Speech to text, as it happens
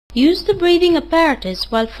Use the breathing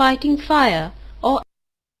apparatus while fighting fire or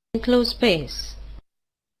in close space.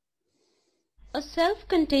 A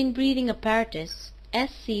self-contained breathing apparatus,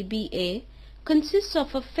 Scba, consists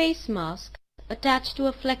of a face mask attached to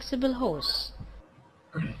a flexible hose,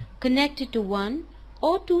 connected to one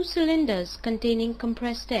or two cylinders containing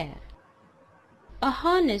compressed air. A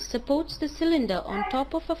harness supports the cylinder on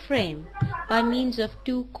top of a frame by means of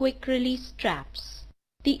two quick-release straps.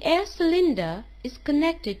 The air cylinder is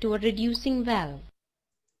connected to a reducing valve.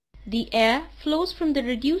 The air flows from the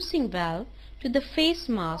reducing valve to the face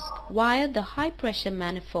mask via the high-pressure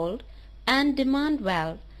manifold and demand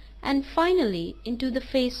valve, and finally into the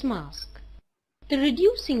face mask. The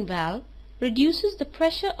reducing valve reduces the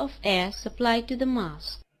pressure of air supplied to the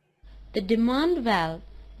mask. The demand valve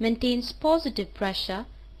maintains positive pressure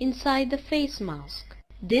inside the face mask.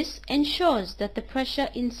 This ensures that the pressure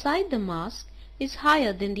inside the mask is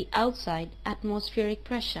higher than the outside atmospheric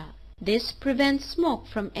pressure. This prevents smoke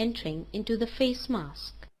from entering into the face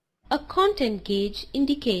mask. A content gauge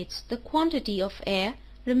indicates the quantity of air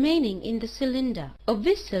remaining in the cylinder. A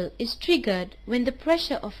whistle is triggered when the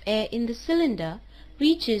pressure of air in the cylinder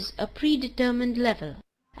reaches a predetermined level.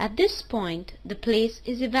 At this point, the place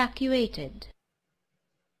is evacuated.